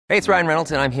Hey, it's Ryan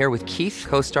Reynolds, and I'm here with Keith,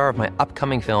 co-star of my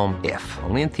upcoming film, If,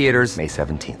 only in theaters May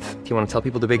 17th. Do you want to tell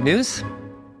people the big news?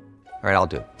 All right, I'll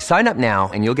do it. Sign up now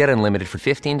and you'll get unlimited for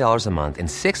 $15 a month and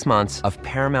 6 months of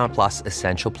Paramount Plus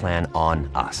Essential Plan on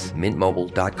us.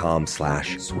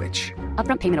 MintMobile.com/switch.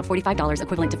 Upfront payment of $45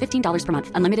 equivalent to $15 per month.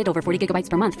 Unlimited over 40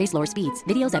 gigabytes per month. Face lower speeds.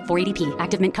 Videos at 480p.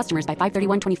 Active Mint customers by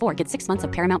 531.24 get 6 months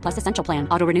of Paramount Plus Essential Plan.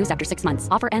 Auto renews after 6 months.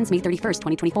 Offer ends May 31st,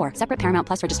 2024. Separate Paramount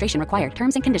Plus registration required.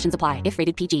 Terms and conditions apply if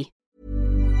rated PG.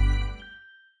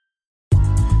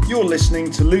 You're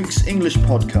listening to Luke's English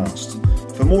Podcast.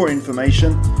 For more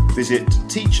information, visit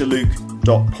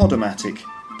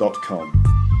teacherluke.podomatic.com.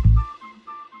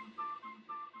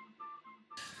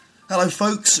 Hello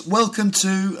folks, welcome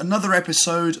to another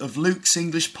episode of Luke's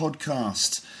English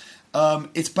Podcast.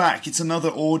 It's back, it's another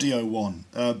audio one.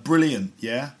 Brilliant,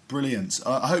 yeah? Brilliant.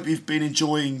 I hope you've been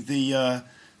enjoying the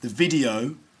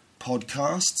video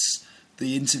podcasts,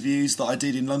 the interviews that I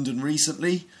did in London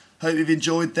recently. Hope you've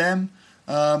enjoyed them.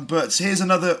 But here's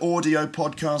another audio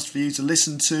podcast for you to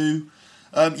listen to.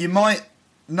 You might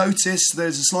notice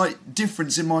there's a slight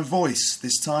difference in my voice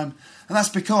this time, and that's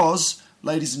because,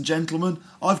 ladies and gentlemen,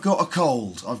 I've got a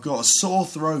cold. I've got a sore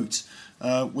throat,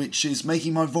 which is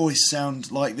making my voice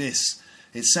sound like this.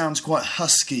 It sounds quite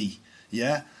husky,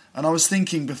 yeah? And I was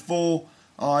thinking before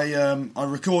I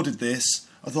recorded this,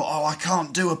 I thought, I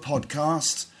can't do a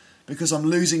podcast because I'm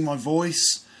losing my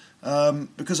voice.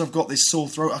 Because I've got this sore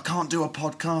throat, I can't do a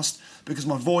podcast because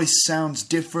my voice sounds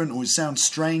different or it sounds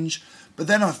strange. But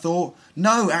then I thought,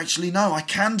 no, I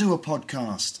can do a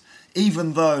podcast,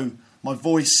 even though my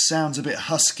voice sounds a bit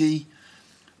husky,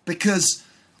 because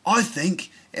I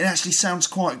think it actually sounds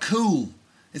quite cool.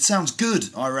 It sounds good,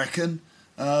 I reckon.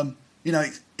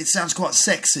 It sounds quite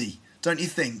sexy, don't you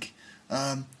think?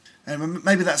 And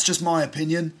maybe that's just my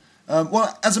opinion.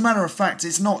 Well, as a matter of fact,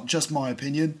 it's not just my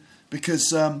opinion,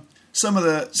 because some of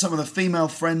the female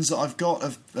friends that I've got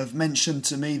have mentioned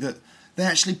to me that they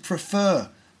actually prefer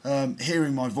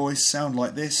hearing my voice sound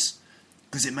like this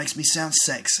because it makes me sound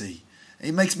sexy.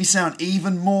 It makes me sound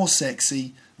even more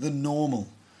sexy than normal.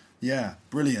 Yeah,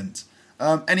 brilliant.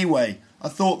 Anyway, I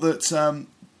thought that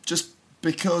just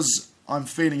because I'm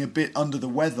feeling a bit under the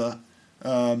weather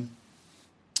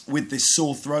with this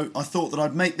sore throat, I thought that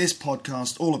I'd make this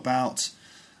podcast all about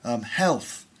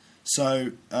health.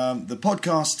 So the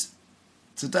podcast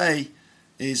today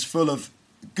is full of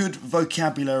good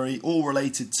vocabulary all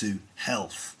related to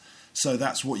health. So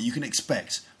that's what you can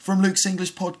expect from Luke's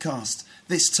English Podcast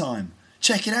this time.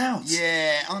 Check it out.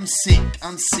 Yeah, I'm sick.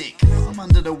 I'm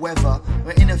under the weather,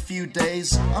 but in a few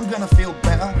days I'm gonna feel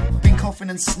better. I've been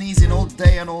coughing and sneezing all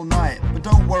day and all night, but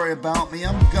don't worry about me,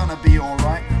 I'm gonna be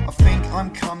alright. I think I'm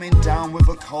coming down with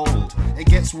a cold. It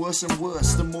gets worse and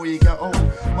worse the more you get old.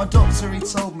 My doctor, he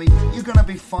told me, you're gonna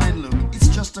be fine, Luke. It's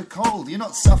just a cold. You're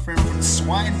not suffering from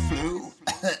swine flu.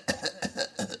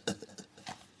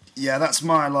 Yeah, that's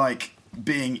my,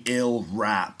 being ill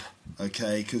rap,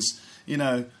 okay? Because,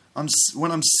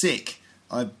 when I'm sick,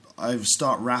 I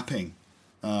start rapping.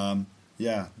 So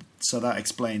that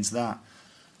explains that.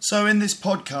 So in this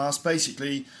podcast,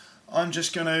 basically, I'm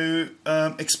just going to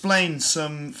explain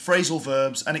some phrasal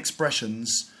verbs and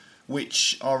expressions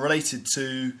which are related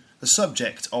to the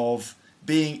subject of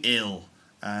being ill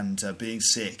and being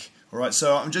sick. All right,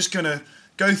 so I'm just going to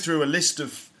go through a list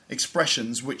of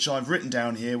expressions which I've written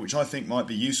down here, which I think might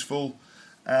be useful,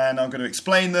 and I'm going to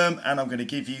explain them, and I'm going to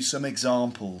give you some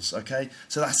examples, okay?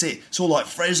 So that's it. It's all like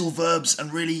phrasal verbs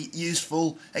and really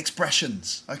useful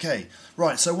expressions. Okay,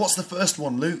 right, so what's the first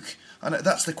one, Luke? I know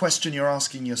that's the question you're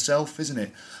asking yourself, isn't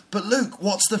it? But Luke,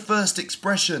 what's the first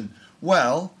expression?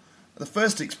 Well, the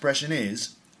first expression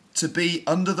is to be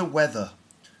under the weather.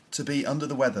 To be under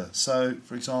the weather. So,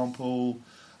 for example,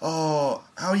 how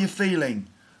are you feeling?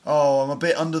 I'm a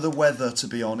bit under the weather, to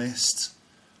be honest.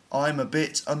 I'm a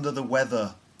bit under the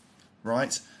weather,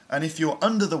 right? And if you're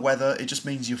under the weather, it just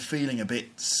means you're feeling a bit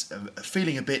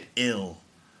ill,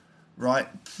 right?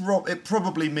 It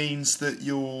probably means that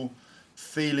you're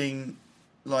feeling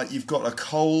like you've got a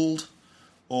cold,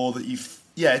 or that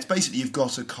it's basically you've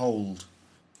got a cold,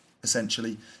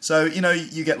 essentially. So,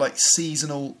 you get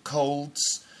seasonal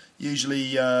colds,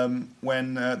 usually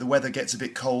when the weather gets a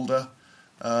bit colder,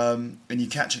 and you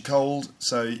catch a cold,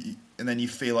 and then you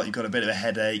feel like you've got a bit of a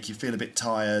headache, you feel a bit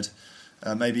tired,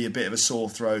 maybe a bit of a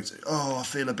sore throat. I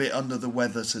feel a bit under the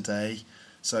weather today.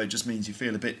 So it just means you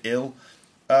feel a bit ill.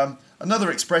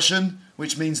 Another expression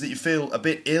which means that you feel a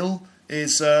bit ill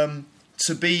is to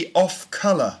be off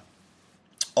colour.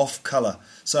 Off colour.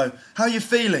 So, how are you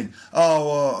feeling?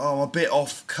 I'm a bit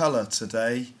off colour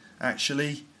today,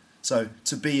 actually. So,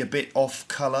 to be a bit off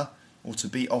colour, or to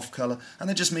be off colour, and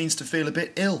that just means to feel a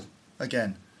bit ill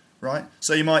again, right?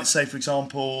 So you might say, for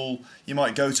example, you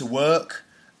might go to work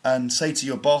and say to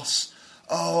your boss,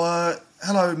 "Oh,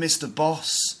 hello, Mr.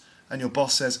 Boss," and your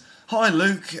boss says, "Hi,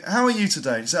 Luke, how are you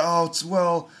today?" You say, "Oh,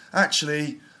 well,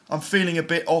 actually, I'm feeling a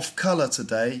bit off colour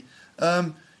today.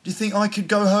 Do you think I could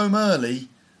go home early?"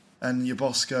 And your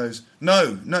boss goes,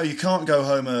 No, you can't go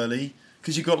home early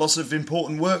because you've got lots of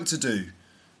important work to do.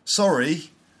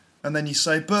 Sorry." And then you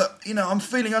say, "But, I'm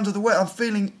feeling under the weather. I'm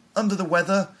feeling under the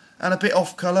weather and a bit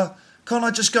off colour. Can't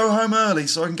I just go home early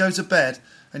so I can go to bed?"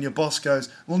 And your boss goes,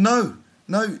 "Well, no,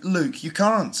 Luke, you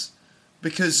can't.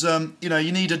 Because,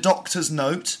 you need a doctor's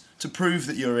note to prove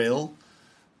that you're ill."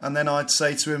 And then I'd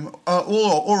say to him,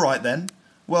 all right then.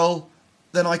 Well,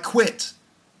 then I quit.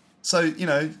 So,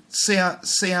 see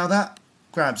how that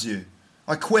grabs you.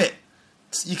 I quit.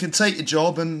 You can take your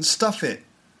job and stuff it.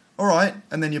 All right.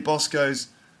 And then your boss goes,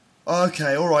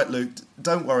 "Okay, all right, Luke,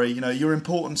 don't worry. You're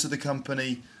important to the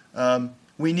company.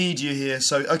 We need you here.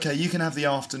 So, okay, you can have the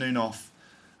afternoon off."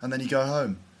 And then you go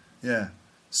home. Yeah.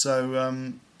 So,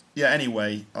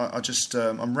 anyway,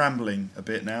 I'm rambling a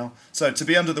bit now. So, to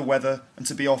be under the weather and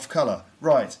to be off colour.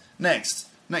 Right. Next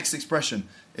expression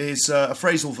is a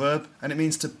phrasal verb, and it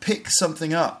means to pick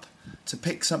something up. To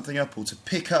pick something up, or to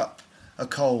pick up a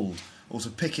cold, or to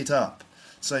pick it up.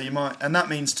 So and that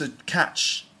means to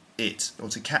catch it, or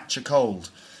to catch a cold.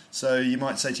 So you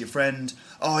might say to your friend,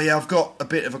 "Oh yeah, I've got a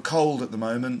bit of a cold at the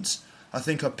moment. I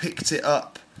think I picked it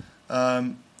up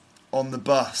on the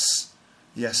bus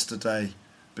yesterday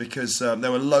because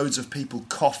there were loads of people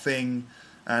coughing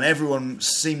and everyone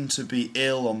seemed to be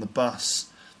ill on the bus.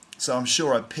 So I'm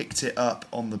sure I picked it up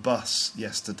on the bus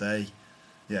yesterday."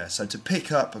 Yeah, so to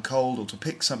pick up a cold or to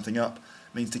pick something up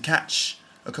means to catch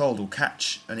a cold or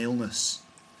catch an illness.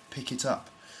 Pick it up.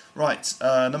 Right,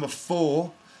 number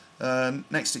 4,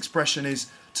 next expression is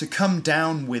to come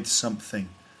down with something.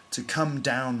 To come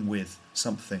down with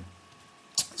something.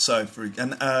 So,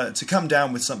 to come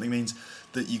down with something means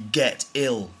that you get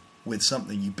ill with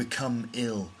something, you become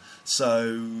ill.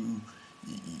 So,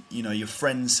 your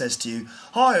friend says to you,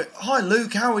 Hi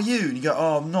Luke, how are you? And you go,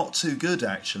 "Oh, I'm not too good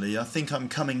actually. I think I'm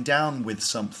coming down with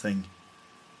something."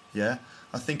 Yeah,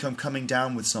 "I think I'm coming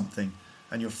down with something."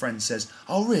 And your friend says,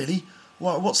 "Oh really?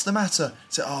 What's the matter?"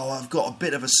 You say, "Oh, I've got a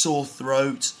bit of a sore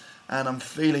throat and I'm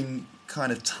feeling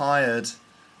kind of tired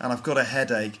and I've got a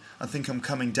headache. I think I'm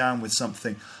coming down with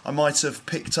something. I might have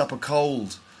picked up a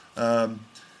cold, on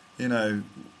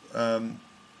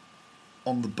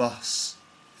the bus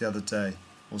the other day,"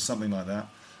 or something like that.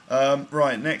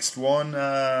 Right, next one.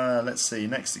 Let's see.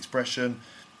 Next expression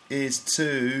is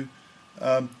to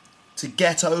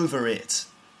get over it.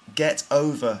 Get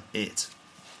over it.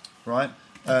 Right,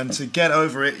 and to get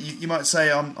over it, you might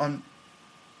say,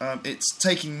 it's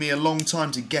taking me a long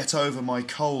time to get over my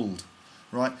cold.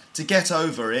 Right, to get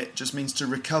over it just means to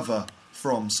recover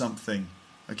from something.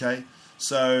 Okay,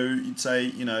 so you'd say,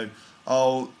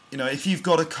 if you've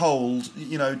got a cold,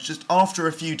 just after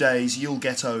a few days you'll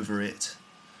get over it.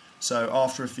 So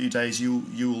after a few days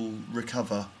you'll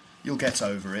recover. You'll get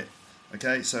over it.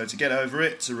 Okay, so to get over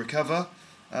it, to recover.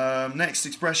 Next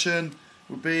expression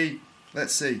would be,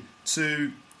 let's see,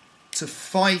 to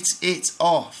fight it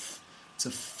off.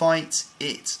 To fight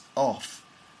it off.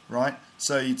 Right?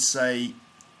 So you'd say,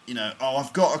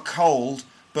 I've got a cold,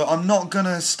 but I'm not going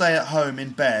to stay at home in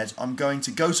bed. I'm going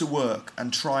to go to work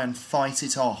and try and fight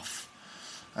it off.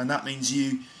 And that means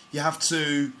you have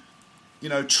to,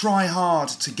 try hard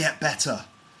to get better.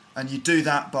 And you do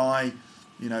that by,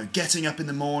 getting up in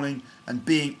the morning and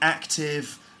being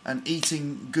active and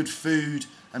eating good food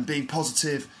and being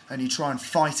positive, and you try and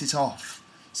fight it off.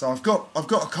 So I've got a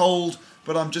cold,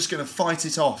 but I'm just going to fight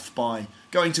it off by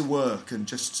going to work and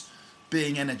just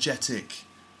being energetic,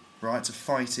 right, to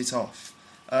fight it off.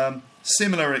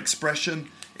 Similar expression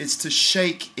is to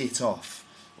shake it off,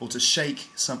 or to shake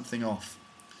something off,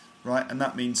 right? And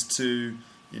that means to,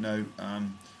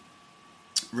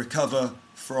 recover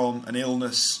from an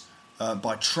illness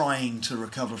by trying to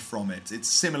recover from it.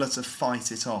 It's similar to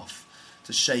fight it off,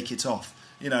 to shake it off.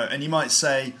 And you might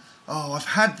say, "Oh, I've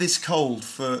had this cold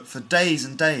for days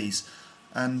and days,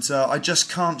 and I just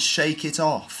can't shake it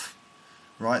off."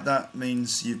 Right, that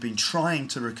means you've been trying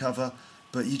to recover,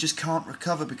 but you just can't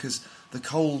recover because the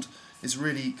cold is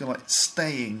really like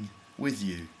staying with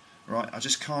you. Right, I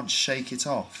just can't shake it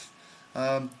off.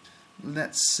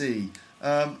 Let's see.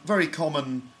 Very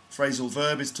common phrasal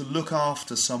verb is to look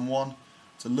after someone.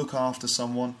 To look after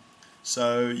someone.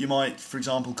 So you might, for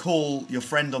example, call your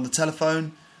friend on the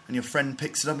telephone, and your friend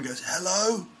picks it up and goes,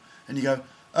 "Hello," and you go,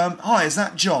 "Hi, is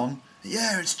that John?"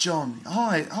 Yeah, it's John.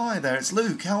 Hi there, it's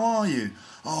Luke. How are you?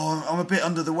 Oh, I'm a bit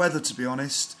under the weather, to be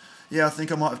honest. Yeah, I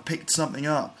think I might have picked something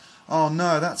up. Oh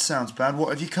no, that sounds bad. What,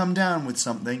 have you come down with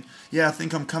something? Yeah, I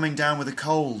think I'm coming down with a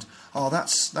cold. Oh, that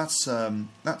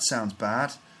sounds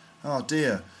bad. Oh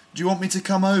dear. Do you want me to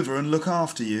come over and look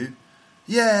after you?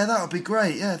 Yeah, that would be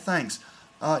great. Yeah, thanks.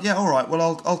 Yeah, all right.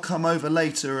 Well, I'll come over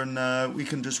later and we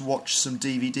can just watch some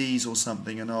DVDs or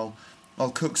something, and I'll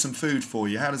cook some food for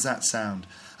you. How does that sound?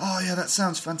 Oh yeah, that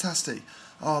sounds fantastic.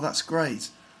 Oh, that's great.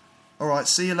 All right,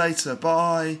 see you later.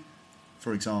 Bye.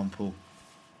 For example.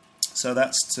 So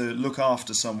that's to look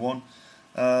after someone.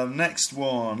 Next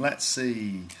one, let's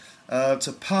see.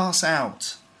 To pass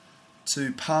out.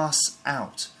 To pass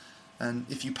out. And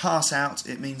if you pass out,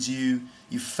 it means you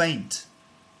faint,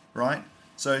 right?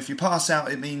 So if you pass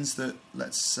out, it means that,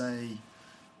 let's say,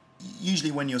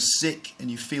 usually when you're sick and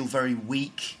you feel very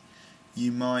weak,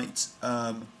 you might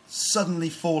suddenly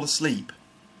fall asleep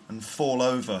and fall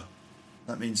over.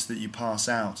 That means that you pass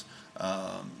out.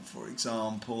 For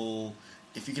example,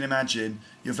 if you can imagine,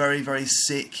 you're very, very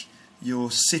sick, you're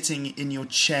sitting in your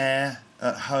chair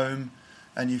at home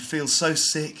and you feel so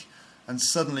sick and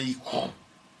suddenly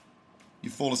you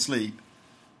fall asleep.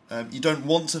 You don't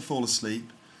want to fall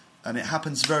asleep and it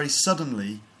happens very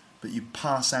suddenly, but you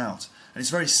pass out. And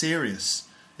it's very serious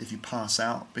if you pass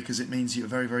out because it means you're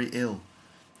very, very ill.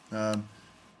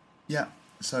 Yeah,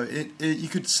 so you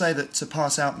could say that to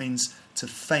pass out means to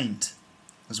faint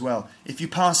as well. If you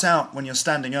pass out when you're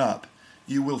standing up,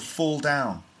 you will fall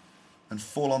down and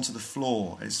fall onto the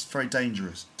floor. It's very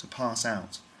dangerous to pass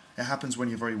out. It happens when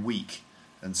you're very weak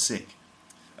and sick.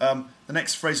 The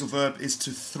next phrasal verb is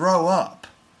to throw up.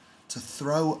 To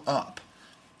throw up.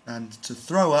 And to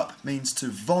throw up means to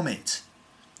vomit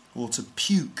or to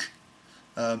puke.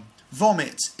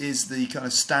 Vomit is the kind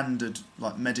of standard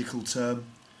like medical term.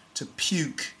 To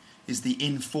puke is the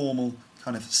informal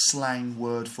kind of slang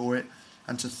word for it.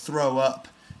 And to throw up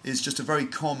is just a very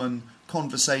common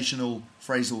conversational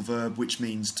phrasal verb which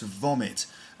means to vomit.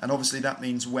 And obviously that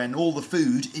means when all the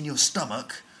food in your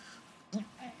stomach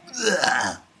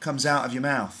comes out of your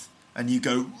mouth and you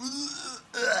go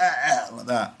like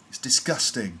that. It's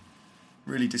disgusting.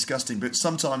 Really disgusting. But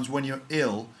sometimes when you're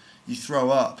ill, you throw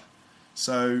up.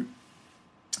 So,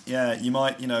 yeah, you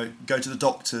might, go to the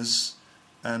doctors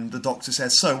and the doctor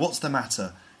says, so what's the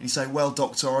matter? And you say, well,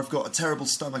 doctor, I've got a terrible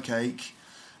stomach ache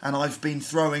and I've been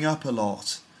throwing up a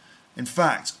lot. In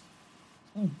fact,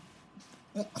 I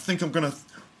think I'm gonna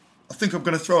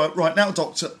throw up right now,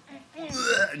 doctor.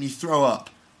 And you throw up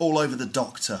all over the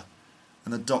doctor,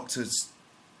 and the doctor's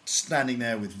standing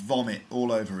there with vomit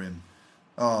all over him.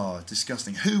 Oh,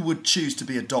 disgusting! Who would choose to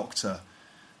be a doctor?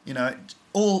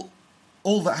 All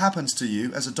that happens to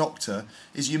you as a doctor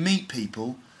is you meet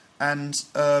people, and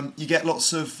you get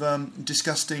lots of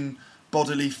disgusting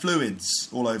bodily fluids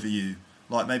all over you.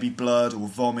 Like maybe blood or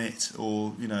vomit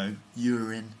or,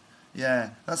 urine. Yeah,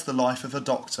 that's the life of a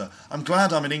doctor. I'm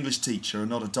glad I'm an English teacher and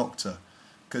not a doctor.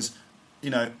 Because,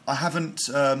 I haven't,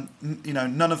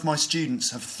 none of my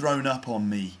students have thrown up on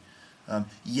me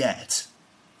yet.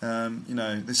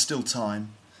 There's still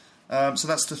time. So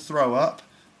that's to throw up.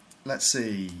 Let's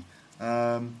see.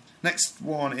 Next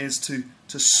one is to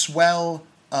swell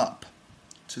up.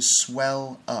 To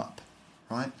swell up,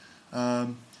 right?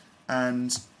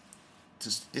 And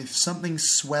if something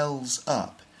swells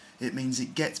up, it means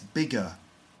it gets bigger.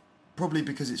 Probably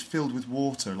because it's filled with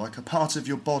water, like a part of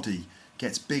your body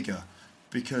gets bigger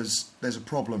because there's a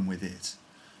problem with it.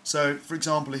 So, for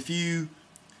example, if you're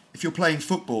playing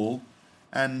football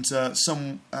and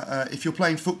if you're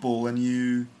playing football and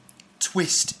you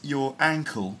twist your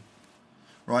ankle,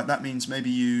 right? That means maybe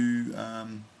you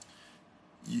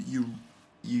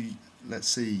let's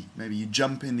see, maybe you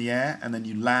jump in the air and then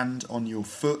you land on your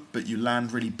foot, but you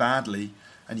land really badly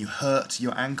and you hurt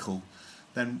your ankle,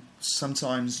 then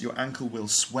sometimes your ankle will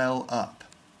swell up.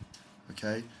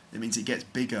 Okay, it means it gets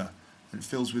bigger and it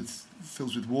fills with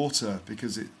water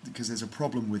because there's a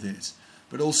problem with it.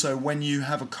 But also when you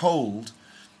have a cold,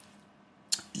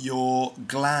 your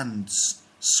glands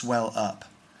swell up.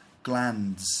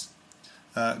 Glands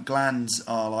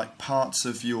are like parts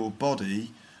of your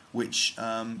body which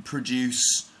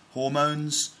produce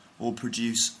hormones or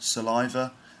produce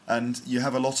saliva, and you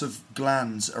have a lot of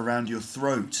glands around your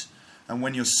throat. And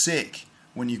when you're sick,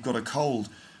 when you've got a cold,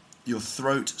 your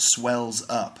throat swells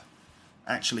up.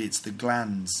 Actually, it's the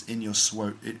glands in your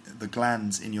throat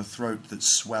that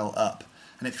swell up,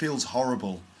 and it feels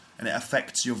horrible, and it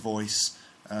affects your voice,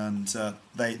 and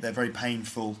they're very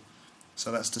painful.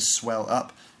 So that's to swell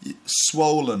up.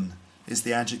 Swollen is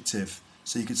the adjective.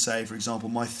 So you could say, for example,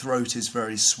 my throat is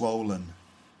very swollen.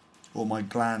 or my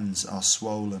glands are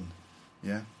swollen.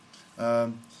 Yeah.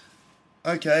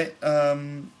 Okay.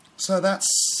 So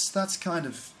that's kind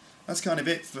of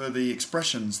it for the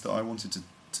expressions that I wanted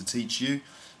to teach you.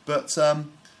 But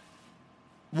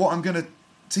what I'm going to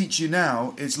teach you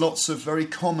now is lots of very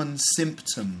common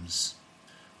symptoms.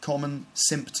 Common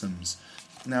symptoms.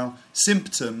 Now,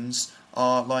 symptoms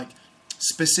are like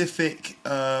specific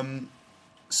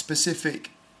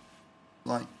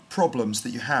like problems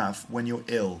that you have when you're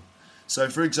ill. So,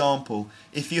 for example,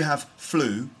 if you have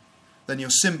flu, then your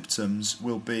symptoms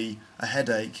will be a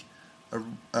headache,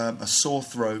 a sore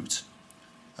throat,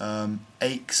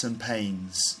 aches and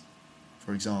pains,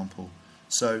 for example.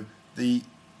 So the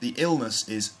illness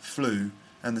is flu,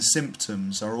 and the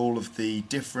symptoms are all of the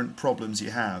different problems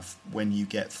you have when you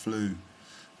get flu.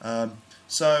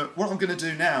 So what I'm going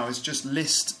to do now is just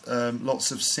list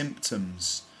lots of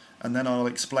symptoms, and then I'll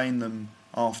explain them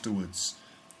afterwards.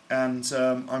 And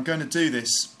I'm going to do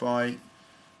this by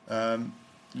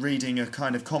reading a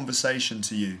kind of conversation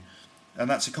to you. And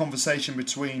that's a conversation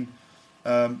between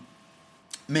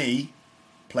me,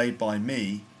 played by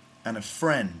me, and a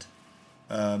friend,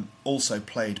 also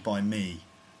played by me.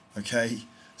 Okay?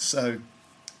 So,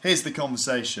 here's the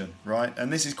conversation, right?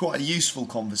 And this is quite a useful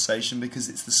conversation because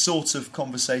it's the sort of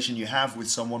conversation you have with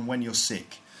someone when you're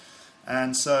sick.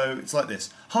 And so, it's like this.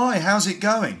 Hi, how's it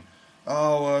going?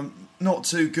 Oh, not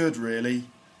too good, really.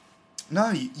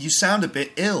 No, you sound a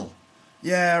bit ill.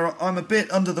 Yeah, I'm a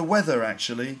bit under the weather,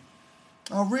 actually.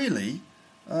 Oh, really?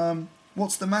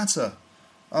 What's the matter?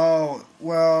 Oh,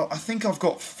 well, I think I've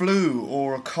got flu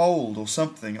or a cold or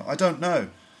something. I don't know.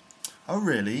 Oh,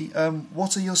 really?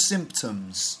 What are your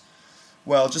symptoms?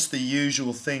 Well, just the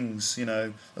usual things, you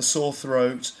know, a sore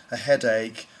throat, a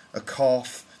headache, a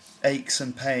cough, aches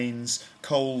and pains,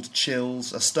 cold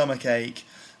chills, a stomach ache.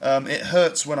 It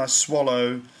hurts when I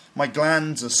swallow. My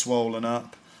glands are swollen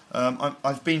up.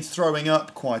 I've been throwing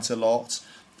up quite a lot.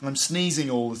 I'm sneezing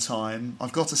all the time.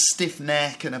 I've got a stiff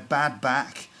neck and a bad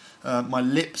back. My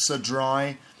lips are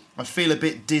dry. I feel a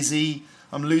bit dizzy.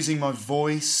 I'm losing my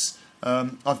voice.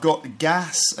 I've got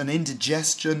gas and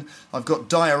indigestion. I've got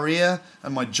diarrhea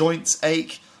and my joints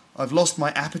ache. I've lost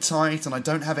my appetite and I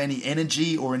don't have any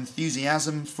energy or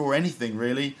enthusiasm for anything,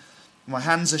 really. My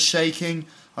hands are shaking.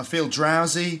 I feel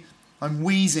drowsy. I'm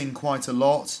wheezing quite a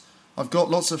lot. I've got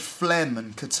lots of phlegm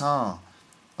and catarrh.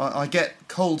 I get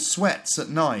cold sweats at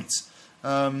night.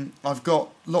 I've got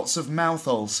lots of mouth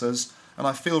ulcers and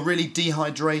I feel really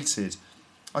dehydrated.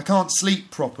 I can't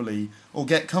sleep properly or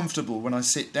get comfortable when I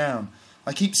sit down.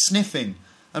 I keep sniffing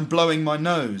and blowing my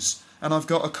nose, and I've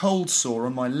got a cold sore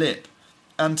on my lip.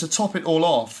 And to top it all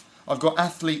off, I've got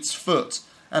athlete's foot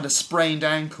and a sprained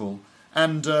ankle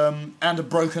and a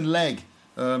broken leg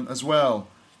as well.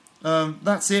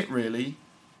 That's it, really.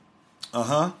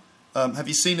 Have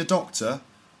you seen a doctor?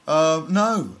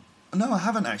 No, I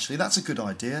haven't actually. That's a good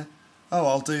idea. Oh,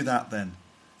 I'll do that then.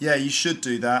 Yeah, you should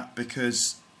do that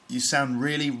because you sound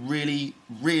really, really,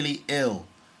 really ill.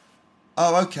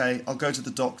 Oh, okay, I'll go to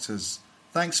the doctor's.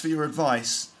 Thanks for your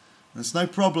advice. That's no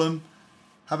problem.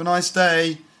 Have a nice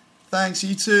day. Thanks,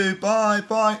 you too. Bye,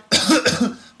 bye.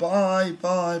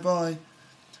 Bye.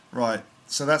 Right,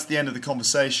 so that's the end of the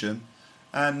conversation.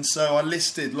 And so I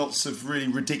listed lots of really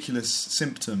ridiculous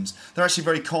symptoms. They're actually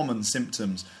very common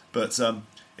symptoms, but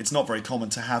it's not very common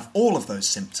to have all of those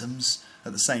symptoms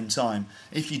at the same time.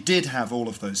 If you did have all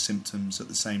of those symptoms at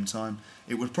the same time,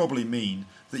 it would probably mean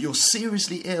that you're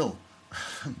seriously ill.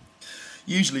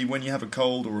 Usually when you have a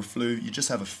cold or a flu, you just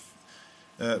have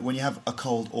when you have a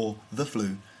cold or the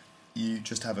flu, you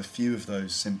just have a few of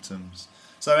those symptoms.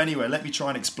 So anyway, let me try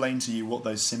and explain to you what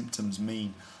those symptoms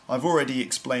mean. I've already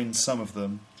explained some of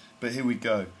them, but here we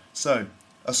go. So,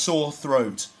 a sore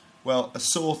throat. Well, a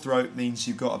sore throat means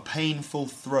you've got a painful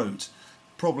throat.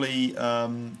 Probably,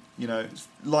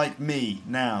 like me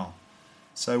now.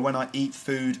 So when I eat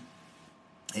food,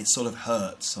 it sort of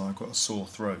hurts, so I've got a sore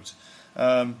throat.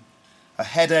 A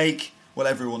headache, well,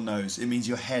 everyone knows. It means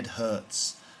your head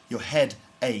hurts. Your head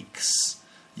aches.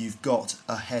 You've got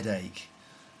a headache.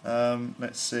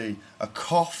 Let's see. A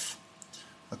cough.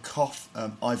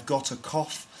 I've got a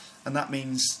cough, and that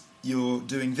means you're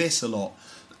doing this a lot.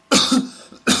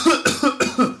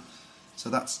 So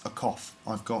that's a cough.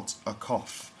 I've got a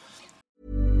cough.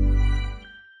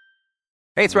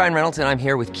 Hey, it's Ryan Reynolds, and I'm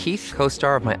here with Keith,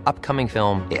 co-star of my upcoming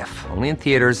film, If, only in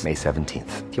theaters May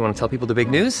 17th. Do you want to tell people the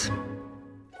big news?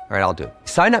 All right, I'll do it.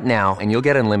 Sign up now and you'll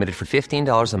get unlimited for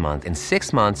 $15 a month and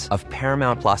 6 months of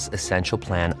Paramount Plus Essential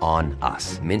Plan on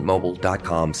us.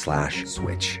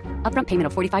 MintMobile.com/switch. Upfront payment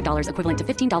of $45 equivalent to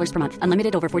 $15 per month.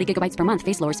 Unlimited over 40 gigabytes per month.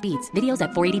 Face lower speeds. Videos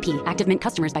at 480p. Active Mint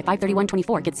customers by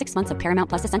 531.24 get 6 months of Paramount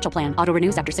Plus Essential Plan. Auto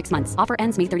renews after 6 months. Offer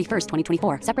ends May 31st,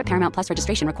 2024. Separate Paramount Plus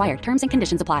registration required. Terms and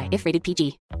conditions apply if rated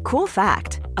PG. Cool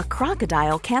fact, a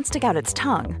crocodile can't stick out its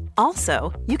tongue.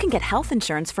 Also, you can get health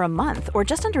insurance for a month or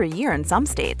just under a year in some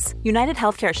states. United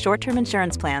Healthcare short-term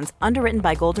insurance plans, underwritten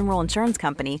by Golden Rule Insurance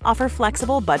Company, offer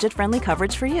flexible, budget-friendly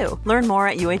coverage for you. Learn more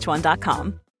at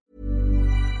uh1.com.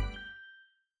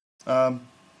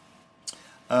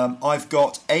 I've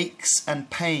got aches and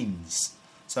pains.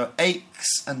 So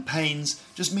aches and pains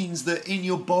just means that in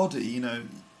your body,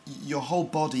 your whole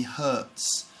body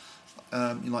hurts.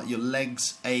 Like your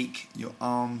legs ache, your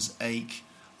arms ache.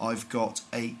 I've got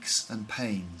aches and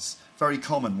pains. Very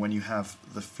common when you have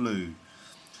the flu.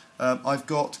 I've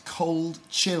got cold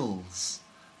chills.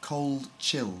 Cold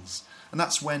chills. And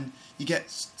that's when you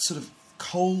get sort of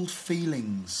cold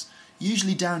feelings,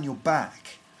 usually down your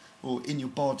back or in your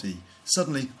body.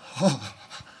 Suddenly,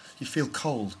 you feel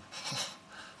cold.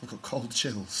 I've got cold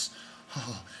chills.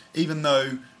 Even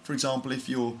though, for example, if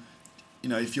you're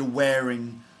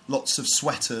wearing lots of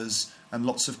sweaters and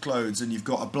lots of clothes and you've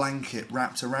got a blanket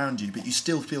wrapped around you, but you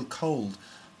still feel cold.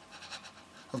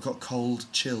 I've got cold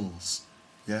chills.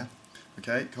 Yeah?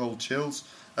 Okay, cold chills.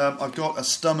 I've got a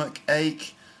stomach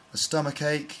ache.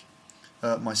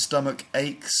 My stomach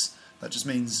aches. That just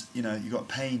means, you've got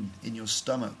pain in your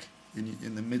stomach,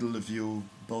 in the middle of your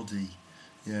body,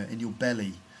 in your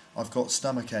belly. I've got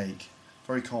stomach ache.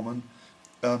 Very common.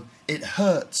 It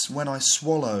hurts when I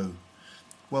swallow.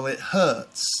 Well, it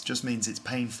hurts just means it's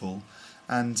painful.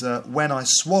 And when I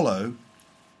swallow,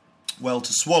 well,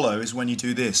 to swallow is when you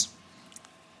do this.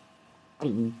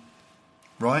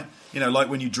 Right? Like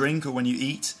when you drink or when you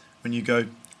eat, when you go.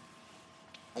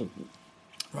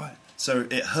 Right. So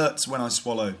it hurts when I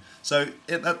swallow. So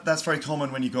that's very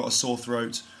common when you've got a sore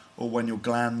throat or when your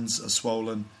glands are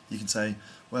swollen. You can say,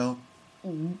 well,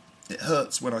 it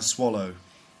hurts when I swallow.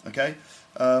 Okay?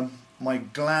 My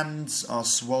glands are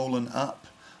swollen up.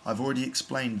 I've already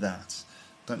explained that.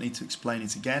 Don't need to explain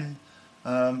it again.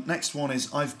 Next one is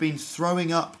I've been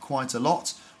throwing up quite a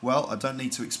lot. Well, I don't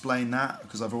need to explain that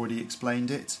because I've already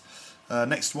explained it.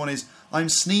 Next one is I'm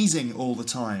sneezing all the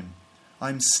time.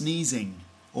 I'm sneezing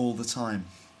all the time.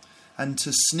 And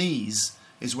to sneeze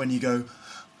is when you go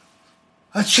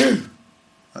achoo,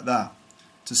 like that.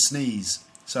 To sneeze.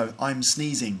 So I'm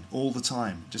sneezing all the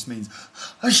time. Just means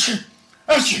achoo,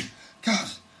 achoo.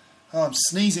 God, I'm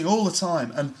sneezing all the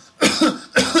time and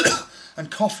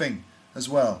and coughing as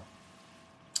well.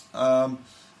 I'm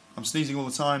sneezing all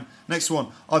the time. Next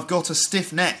one, I've got a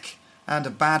stiff neck and a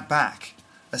bad back.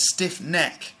 A stiff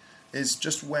neck is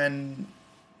just when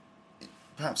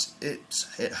perhaps it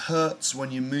hurts when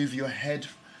you move your head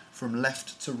from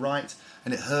left to right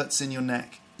and it hurts in your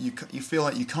neck. You feel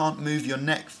like you can't move your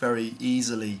neck very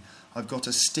easily. I've got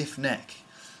a stiff neck.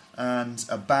 And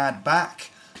a bad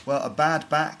back, well, a bad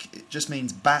back, it just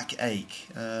means backache.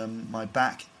 My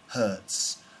back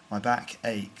hurts. My back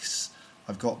aches.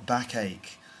 I've got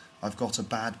backache. I've got a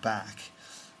bad back.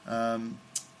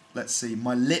 Let's see,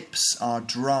 my lips are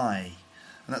dry.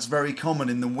 And that's very common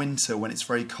in the winter when it's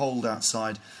very cold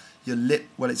outside.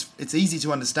 It's easy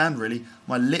to understand really.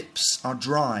 My lips are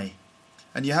dry.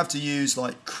 And you have to use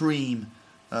like cream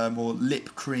or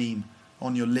lip cream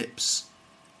on your lips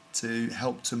to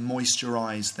help to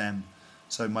moisturize them.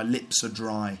 So my lips are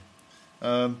dry.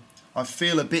 I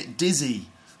feel a bit dizzy.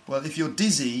 Well, if you're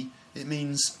dizzy, it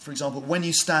means, for example, when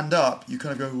you stand up, you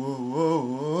kind of go, whoa, whoa,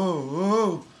 whoa,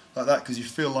 whoa, like that, because you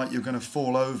feel like you're going to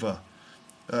fall over.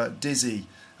 Dizzy.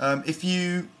 If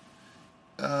you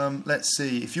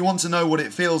want to know what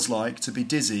it feels like to be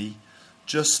dizzy,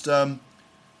 just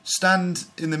stand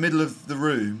in the middle of the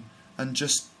room and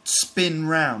just spin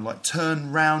round, like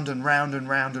turn round and round and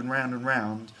round and round and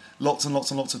round, lots and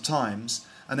lots and lots of times,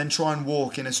 and then try and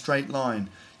walk in a straight line.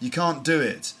 You can't do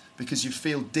it because you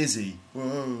feel dizzy.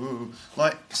 Whoa.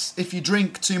 Like if you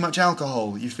drink too much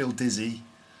alcohol, you feel dizzy.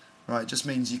 Right, it just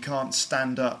means you can't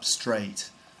stand up straight.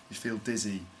 You feel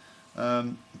dizzy.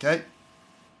 Okay,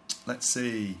 let's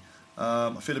see.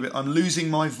 I'm losing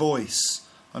my voice.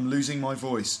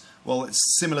 Well,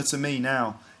 it's similar to me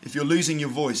now. If you're losing your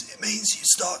voice, it means you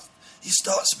start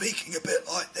speaking a bit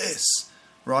like this,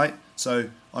 right? So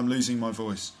I'm losing my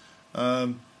voice.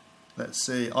 Let's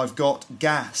see. I've got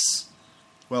gas.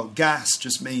 Well, gas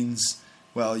just means,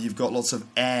 well, you've got lots of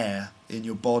air in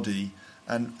your body,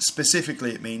 and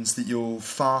specifically it means that you're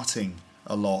farting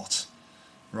a lot,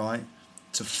 right?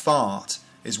 to fart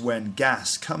is when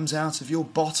gas comes out of your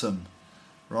bottom,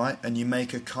 right? And you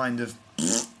make a kind of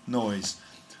noise.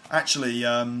 Actually,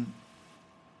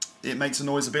 it makes a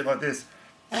noise a bit like this,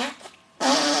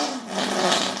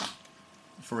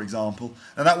 for example.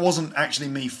 And that wasn't actually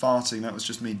me farting, that was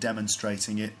just me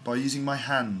demonstrating it by using my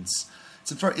hands.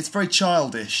 It's very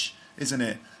childish, isn't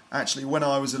it? Actually, when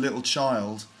I was a little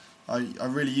child, I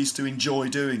really used to enjoy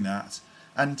doing that.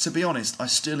 And to be honest, I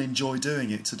still enjoy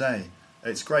doing it today.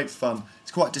 It's great fun.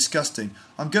 It's quite disgusting.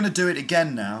 I'm going to do it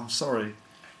again now. Sorry.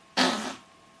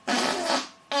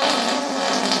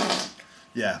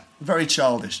 Yeah, very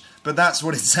childish. But that's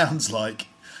what it sounds like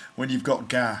when you've got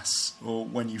gas or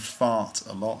when you fart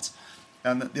a lot.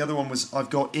 And the other one was, I've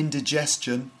got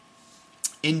indigestion.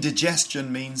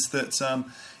 Indigestion means that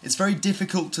it's very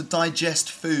difficult to digest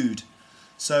food.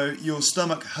 So your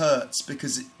stomach hurts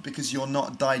because you're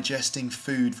not digesting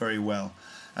food very well.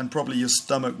 And probably your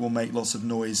stomach will make lots of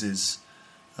noises.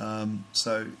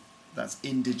 So that's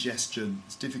indigestion.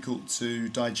 It's difficult to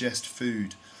digest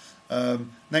food.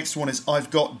 Next one is, I've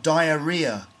got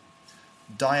diarrhea.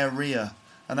 Diarrhea.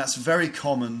 And that's a very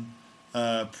common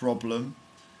problem.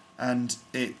 And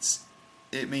it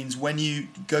means when you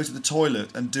go to the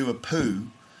toilet and do a poo,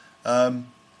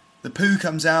 the poo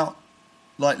comes out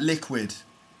like liquid.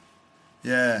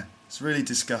 Yeah, it's really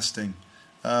disgusting.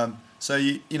 So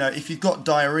you know, if you've got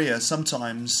diarrhea,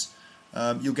 sometimes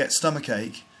you'll get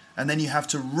stomachache, and then you have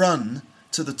to run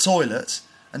to the toilet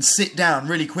and sit down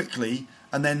really quickly,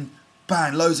 and then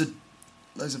bang, loads of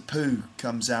poo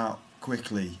comes out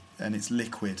quickly, and it's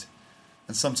liquid,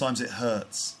 and sometimes it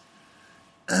hurts.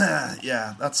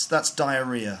 Yeah, that's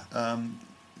diarrhea.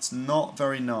 It's not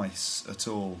very nice at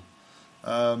all.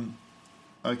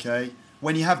 Okay,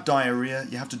 when you have diarrhea,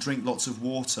 you have to drink lots of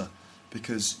water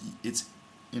because it's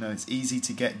easy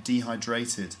to get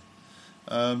dehydrated.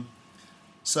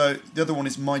 So the other one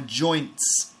is, my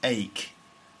joints ache.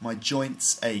 My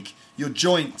joints ache. Your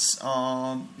joints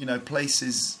are,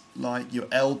 places like your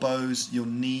elbows, your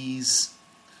knees,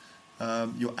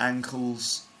 your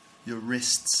ankles, your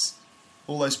wrists,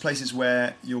 all those places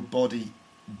where your body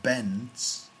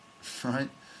bends, right?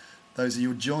 Those are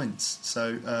your joints.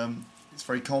 So it's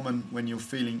very common when you're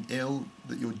feeling ill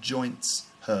that your joints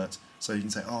hurt. So you can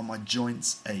say, oh, my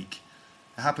joints ache.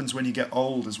 It happens when you get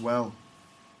old as well.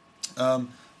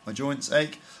 My joints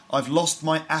ache. I've lost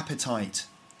my appetite.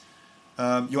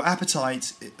 Your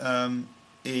appetite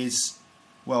is,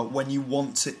 when you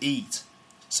want to eat.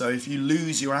 So if you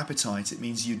lose your appetite, it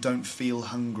means you don't feel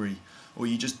hungry, or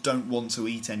you just don't want to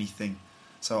eat anything.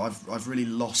 So I've really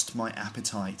lost my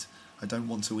appetite. I don't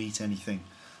want to eat anything.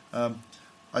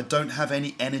 I don't have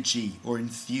any energy or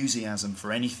enthusiasm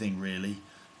for anything, really.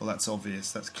 Well, that's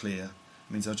obvious, that's clear.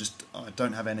 It means I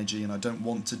don't have energy and I don't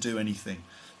want to do anything.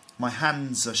 My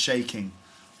hands are shaking.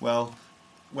 Well,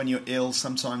 when you're ill,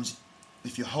 sometimes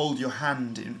if you hold your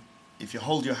hand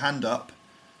up,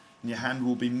 and your hand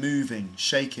will be moving,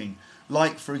 shaking.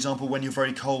 Like, for example, when you're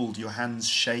very cold, your hands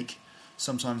shake.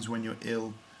 Sometimes when you're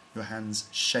ill, your hands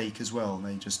shake as well.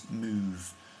 They just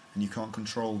move, and you can't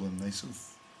control them. They sort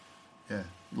of,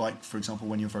 like, for example,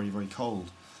 when you're very, very cold.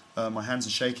 My hands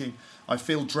are shaking. I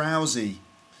feel drowsy.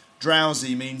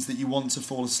 Drowsy means that you want to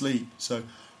fall asleep. So,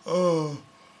 oh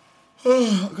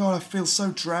God, I feel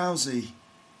so drowsy.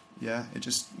 Yeah, it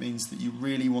just means that you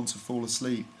really want to fall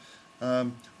asleep.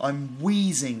 I'm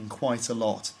wheezing quite a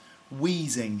lot.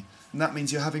 Wheezing. And that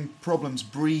means you're having problems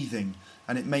breathing.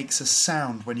 And it makes a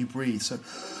sound when you breathe. So,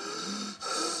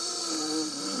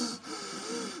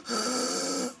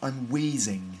 I'm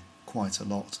wheezing quite a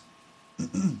lot.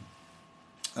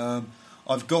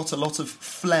 I've got a lot of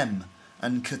phlegm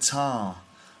and catarrh.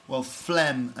 Well,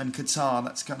 phlegm and catarrh,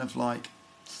 that's kind of like,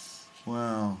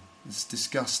 wow, it's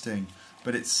disgusting.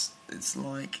 But it's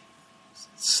like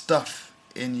stuff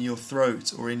in your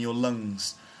throat or in your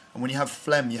lungs. And when you have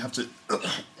phlegm, you have to...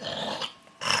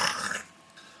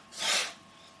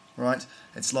 right?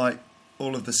 It's like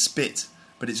all of the spit,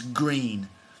 but it's green.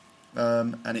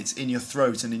 And it's in your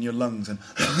throat and in your lungs. And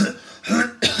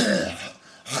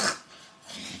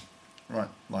right,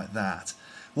 like that.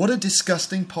 What a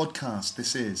disgusting podcast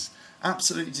this is.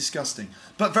 Absolutely disgusting.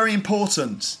 But very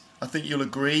important. I think you'll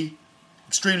agree.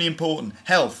 Extremely important.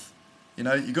 Health.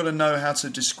 You've got to know how to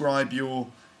describe your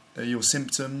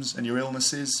symptoms and your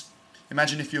illnesses.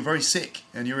 Imagine if you're very sick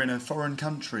and you're in a foreign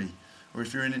country, or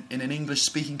if you're in an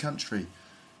English-speaking country.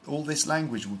 All this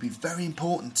language will be very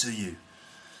important to you.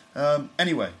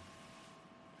 Anyway,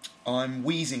 I'm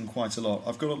wheezing quite a lot.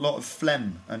 I've got a lot of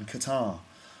phlegm and catarrh.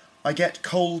 I get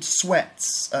cold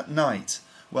sweats at night.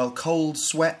 Well, cold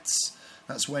sweats,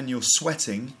 that's when you're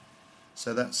sweating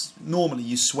So that's normally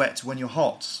you sweat when you're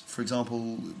hot. For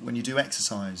example, when you do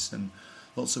exercise and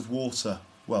lots of water,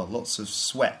 lots of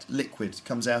sweat, liquid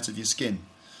comes out of your skin.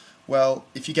 Well,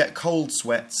 if you get cold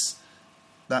sweats,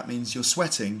 that means you're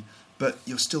sweating, but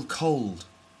you're still cold.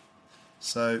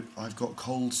 So I've got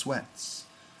cold sweats.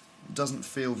 It doesn't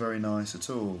feel very nice at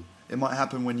all. It might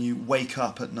happen when you wake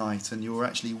up at night and you're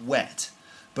actually wet,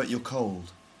 but you're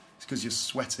cold. It's because you're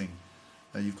sweating.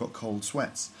 You've got cold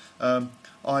sweats.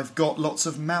 I've got lots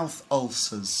of mouth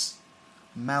ulcers.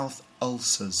 Mouth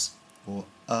ulcers, or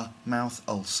a mouth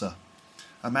ulcer.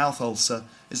 A mouth ulcer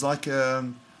is like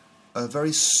a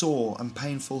very sore and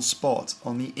painful spot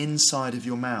on the inside of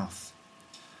your mouth.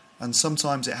 And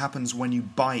sometimes it happens when you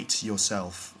bite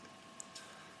yourself.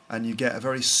 And you get a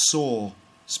very sore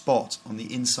spot on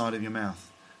the inside of your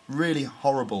mouth. Really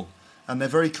horrible. And they're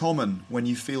very common when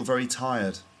you feel very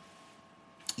tired.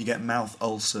 You get mouth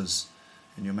ulcers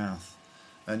in your mouth.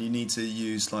 And you need to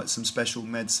use like some special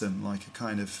medicine, like a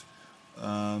kind of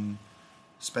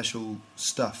special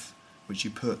stuff which you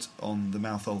put on the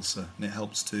mouth ulcer, and it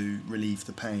helps to relieve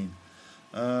the pain.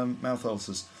 Mouth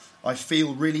ulcers. I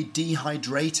feel really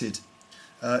dehydrated.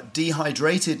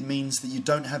 Dehydrated means that you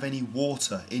don't have any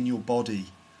water in your body.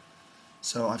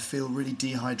 So I feel really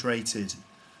dehydrated.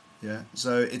 Yeah.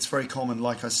 So it's very common,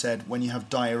 like I said, when you have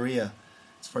diarrhea,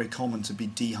 it's very common to be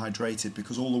dehydrated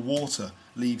because all the water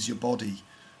leaves your body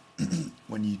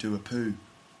when you do a poo,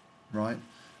 right?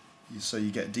 So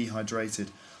you get dehydrated.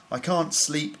 I can't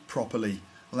sleep properly.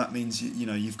 Well, that means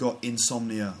you've got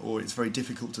insomnia, or it's very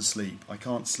difficult to sleep. I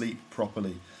can't sleep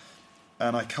properly.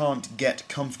 And I can't get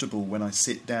comfortable when I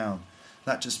sit down.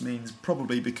 That just means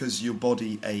probably because your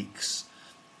body aches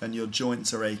and your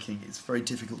joints are aching, it's very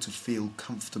difficult to feel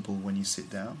comfortable when you sit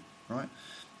down, right?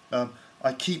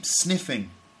 I keep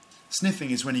sniffing. Sniffing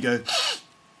is when you go,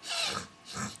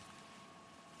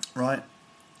 right?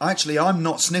 Actually, I'm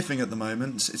not sniffing at the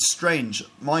moment. It's strange.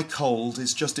 My cold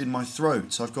is just in my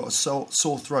throat. So I've got a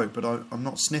sore throat, but I'm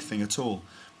not sniffing at all.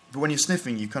 But when you're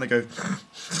sniffing, you kind of go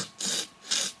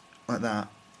like that.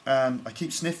 And I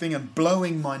keep sniffing and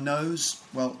blowing my nose.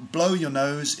 Well, blow your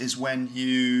nose is when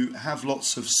you have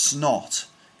lots of snot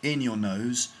in your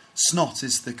nose. Snot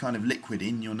is the kind of liquid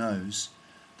in your nose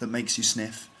that makes you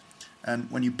sniff.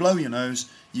 And when you blow your nose,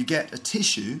 you get a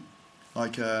tissue,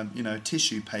 like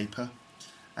tissue paper,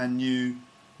 and you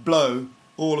blow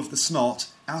all of the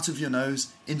snot out of your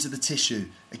nose into the tissue.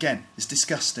 Again, it's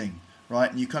disgusting,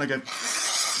 right? And you kind of go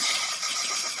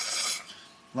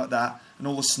like that, and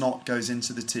all the snot goes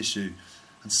into the tissue.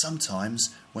 And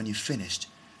sometimes, when you've finished,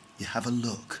 you have a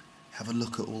look. Have a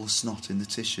look at all the snot in the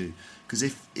tissue. Because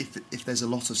if there's a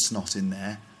lot of snot in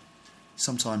there,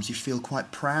 sometimes you feel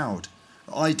quite proud.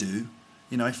 I do.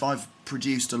 If I've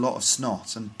produced a lot of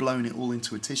snot and blown it all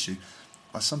into a tissue,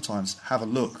 I sometimes have a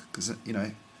look because, I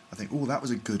think, oh, that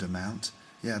was a good amount.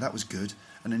 Yeah, that was good.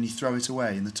 And then you throw it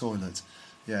away in the toilet.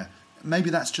 Yeah, maybe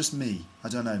that's just me. I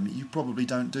don't know. You probably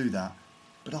don't do that,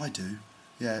 but I do.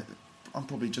 Yeah, I'm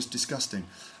probably just disgusting.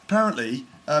 Apparently,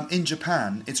 in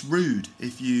Japan, it's rude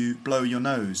if you blow your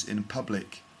nose in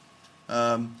public.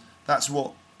 That's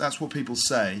what people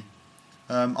say.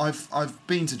 I've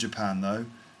been to Japan though,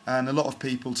 and a lot of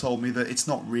people told me that it's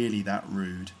not really that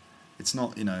rude. It's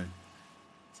not,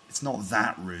 it's not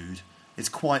that rude. It's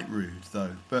quite rude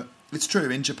though. But it's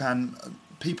true, in Japan,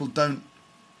 people don't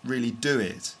really do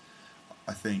it.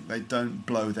 I think they don't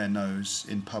blow their nose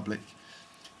in public.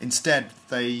 Instead,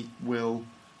 they will,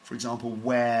 for example,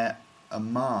 wear a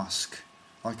mask,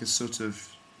 like a sort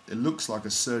of, it looks like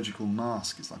a surgical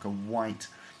mask. It's like a white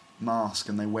mask,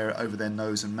 and they wear it over their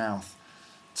nose and mouth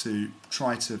to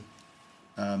try to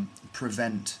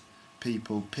prevent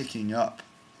people picking up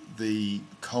the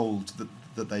cold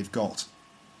that they've got.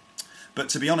 But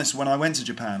to be honest, when I went to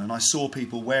Japan and I saw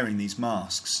people wearing these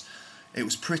masks, it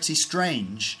was pretty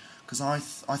strange, because I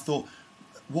thought,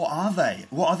 what are they?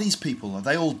 What are these people? Are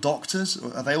they all doctors?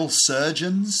 Are they all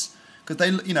surgeons? Because they,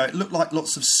 it looked like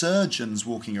lots of surgeons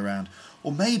walking around,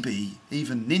 or maybe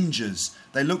even ninjas.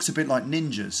 They looked a bit like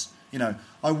ninjas.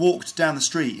 I walked down the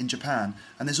street in Japan,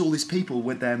 and there's all these people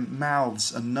with their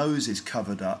mouths and noses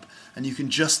covered up, and you can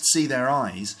just see their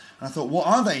eyes. And I thought, what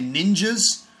are they,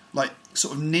 ninjas? Like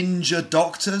sort of ninja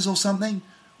doctors or something?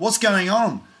 What's going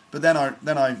on? But then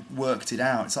I worked it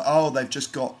out. It's like, oh, they've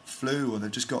just got flu, or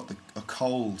they've just got a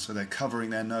cold, so they're covering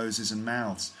their noses and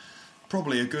mouths.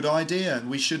 Probably a good idea.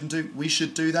 We should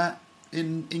do that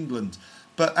in England.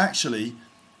 But actually,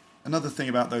 another thing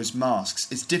about those masks,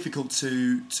 it's difficult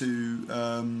to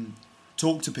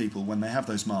talk to people when they have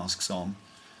those masks on.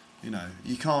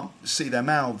 You can't see their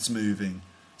mouths moving,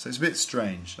 so it's a bit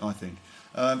strange, I think.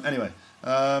 Anyway,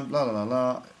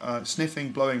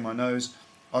 Sniffing, blowing my nose.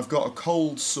 I've got a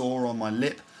cold sore on my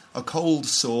lip. A cold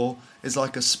sore is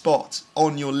like a spot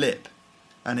on your lip,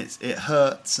 and it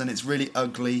hurts, and it's really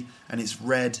ugly, and it's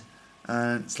red,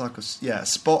 and it's like a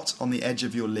spot on the edge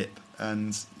of your lip,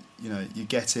 and you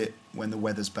get it when the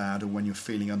weather's bad or when you're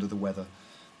feeling under the weather.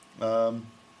 And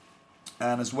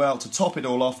as well, to top it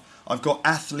all off, I've got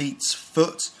athlete's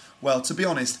foot. Well, to be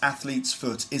honest, athlete's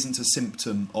foot isn't a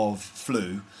symptom of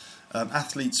flu.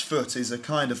 Athlete's foot is a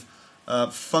kind of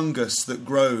fungus that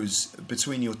grows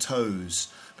between your toes,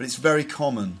 but it's very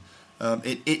common.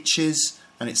 It itches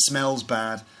and it smells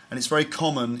bad, and it's very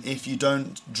common if you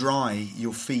don't dry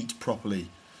your feet properly.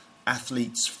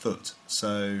 Athlete's foot.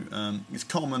 So it's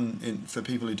common for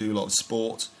people who do a lot of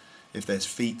sport, if their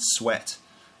feet sweat.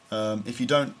 If you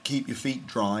don't keep your feet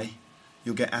dry,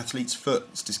 you'll get athlete's foot.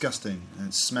 It's disgusting and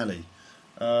it's smelly.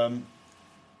 And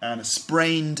a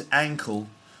sprained ankle.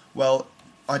 Well,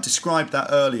 I described that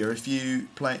earlier. If you're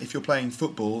playing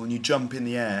football and you jump in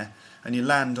the air and you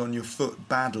land on your foot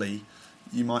badly,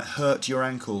 you might hurt your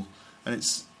ankle, and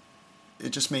it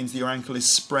just means that your ankle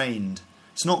is sprained.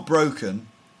 It's not broken,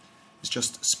 it's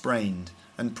just sprained,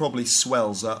 and probably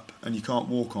swells up, and you can't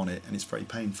walk on it, and it's very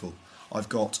painful. I've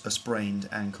got a sprained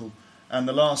ankle. And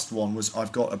the last one was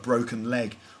I've got a broken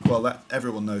leg. Well,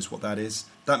 everyone knows what that is.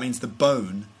 That means the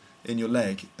bone in your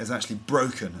leg is actually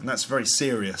broken, and that's very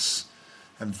serious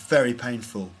and very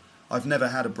painful. I've never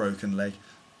had a broken leg.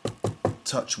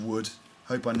 Touch wood.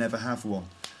 Hope I never have one.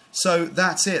 So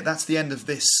that's it. That's the end of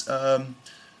this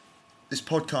this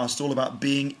podcast, all about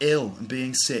being ill and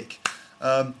being sick.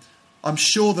 I'm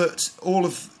sure that all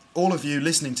of you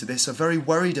listening to this are very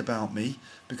worried about me,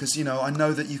 because I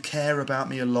know that you care about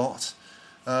me a lot.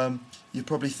 You're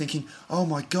probably thinking, oh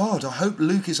my God, I hope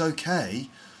Luke is okay.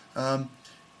 I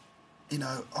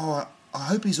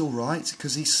hope he's all right,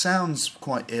 because he sounds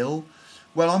quite ill.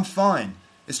 Well, I'm fine.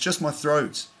 It's just my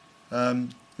throat. But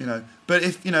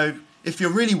if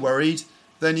you're really worried,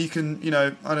 then you can,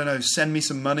 send me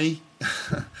some money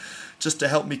just to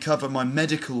help me cover my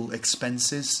medical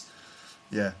expenses.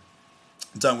 Yeah.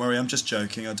 Don't worry, I'm just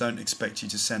joking. I don't expect you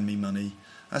to send me money.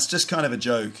 That's just kind of a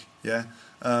joke, yeah?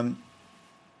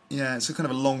 It's a kind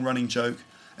of a long-running joke.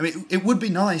 I mean, it would be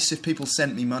nice if people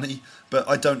sent me money, but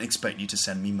I don't expect you to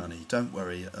send me money. Don't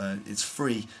worry. It's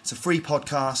free. It's a free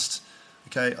podcast,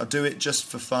 okay? I do it just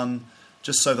for fun,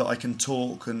 just so that I can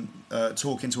talk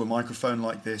into a microphone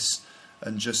like this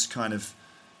and just kind of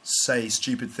say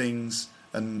stupid things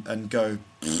and go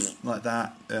like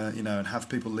that, and have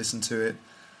people listen to it.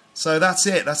 So that's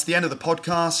it. That's the end of the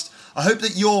podcast. I hope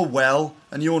that you're well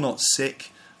and you're not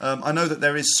sick. I know that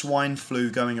there is swine flu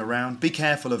going around. Be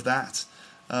careful of that.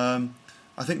 I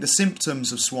think the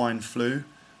symptoms of swine flu,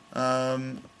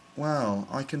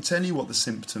 I can tell you what the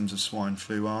symptoms of swine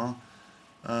flu are.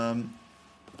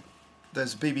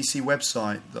 There's a BBC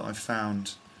website that I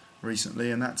found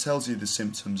recently, and that tells you the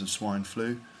symptoms of swine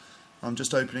flu. I'm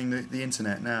just opening the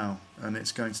internet now, and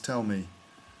it's going to tell me.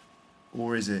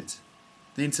 Or is it?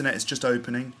 The internet is just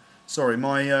opening. Sorry,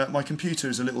 my computer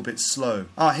is a little bit slow.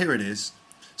 Here it is.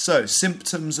 So,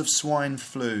 symptoms of swine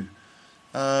flu.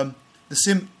 The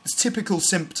typical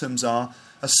symptoms are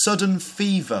a sudden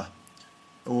fever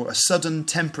or a sudden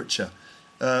temperature.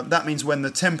 That means when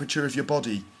the temperature of your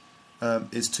body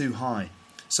is too high.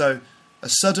 So, a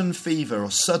sudden fever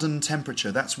or sudden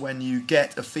temperature, that's when you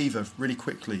get a fever really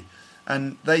quickly.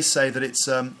 And they say that it's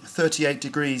 38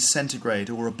 degrees centigrade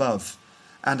or above.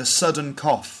 And a sudden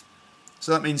cough.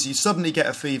 So that means you suddenly get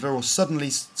a fever or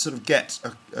suddenly sort of get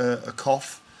a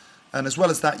cough. And as well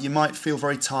as that, you might feel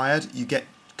very tired. You get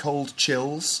cold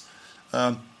chills,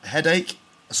 a headache,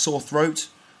 a sore throat,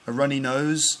 a runny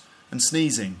nose, and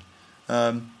sneezing.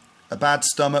 A bad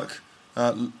stomach,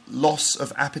 loss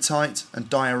of appetite and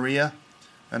diarrhea.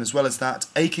 And as well as that,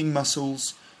 aching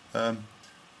muscles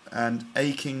and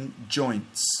aching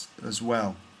joints as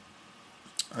well.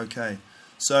 Okay,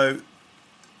 so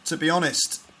to be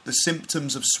honest, the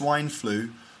symptoms of swine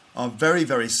flu are very,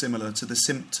 very similar to the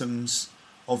symptoms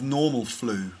of normal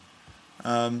flu.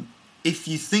 If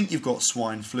you think you've got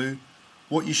swine flu,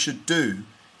 what you should do,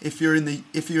 if you're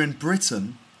in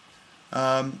Britain,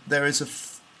 there's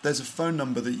a phone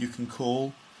number that you can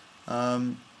call.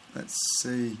 Let's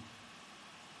see.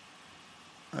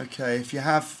 Okay,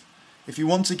 if you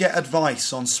want to get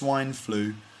advice on swine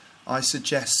flu, I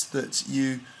suggest that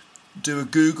you do a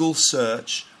Google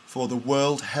search for the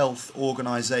World Health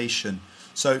Organization.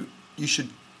 So you should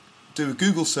do a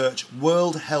Google search,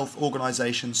 World Health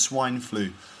Organization swine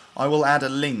flu. I will add a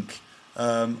link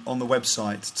on the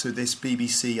website to this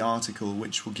BBC article,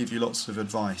 which will give you lots of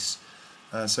advice.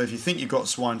 So if you think you've got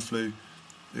swine flu,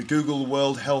 Google the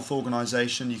World Health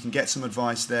Organization. You can get some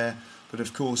advice there, but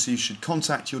of course you should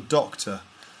contact your doctor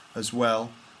as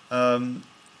well.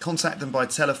 Contact them by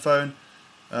telephone.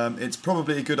 It's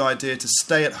probably a good idea to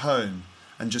stay at home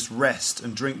and just rest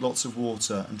and drink lots of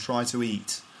water and try to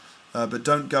eat. But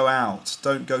don't go out,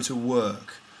 don't go to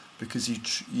work, because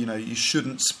you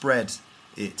shouldn't spread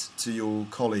it to your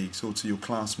colleagues or to your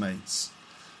classmates.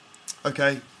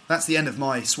 Okay, that's the end of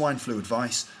my swine flu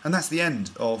advice, and that's the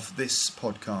end of this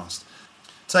podcast.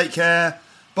 Take care.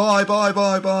 Bye, bye,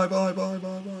 bye, bye, bye, bye,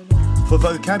 bye, bye, bye. For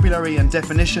vocabulary and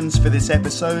definitions for this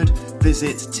episode,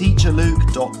 visit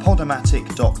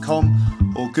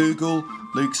teacherluke.podomatic.com or Google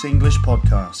Luke's English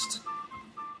Podcast.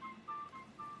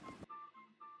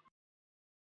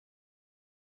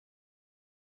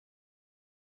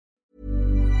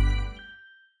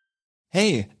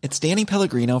 Hey, it's Danny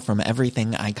Pellegrino from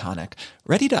Everything Iconic.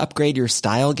 Ready to upgrade your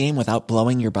style game without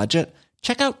blowing your budget?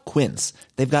 Check out Quince.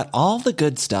 They've got all the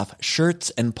good stuff, shirts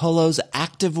and polos,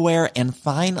 activewear, and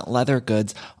fine leather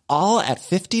goods, all at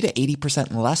 50 to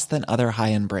 80% less than other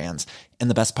high-end brands. And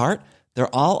the best part?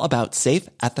 They're all about safe,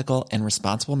 ethical, and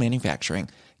responsible manufacturing.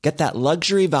 Get that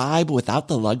luxury vibe without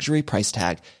the luxury price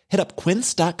tag. Hit up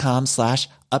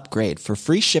quince.com/upgrade for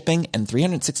free shipping and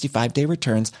 365-day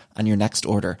returns on your next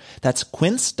order. That's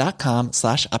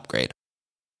quince.com/upgrade.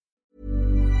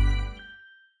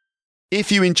 If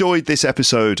you enjoyed this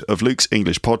episode of Luke's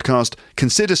English Podcast,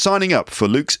 consider signing up for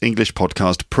Luke's English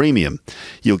Podcast Premium.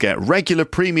 You'll get regular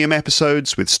premium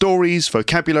episodes with stories,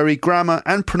 vocabulary, grammar,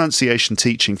 and pronunciation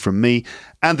teaching from me,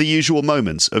 and the usual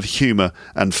moments of humour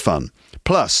and fun.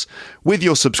 Plus, with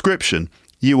your subscription,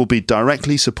 you will be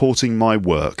directly supporting my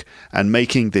work and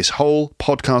making this whole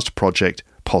podcast project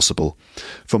possible.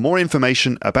 For more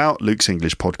information about Luke's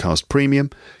English Podcast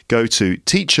Premium, go to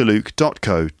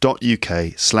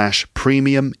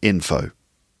teacherluke.co.uk/premium info.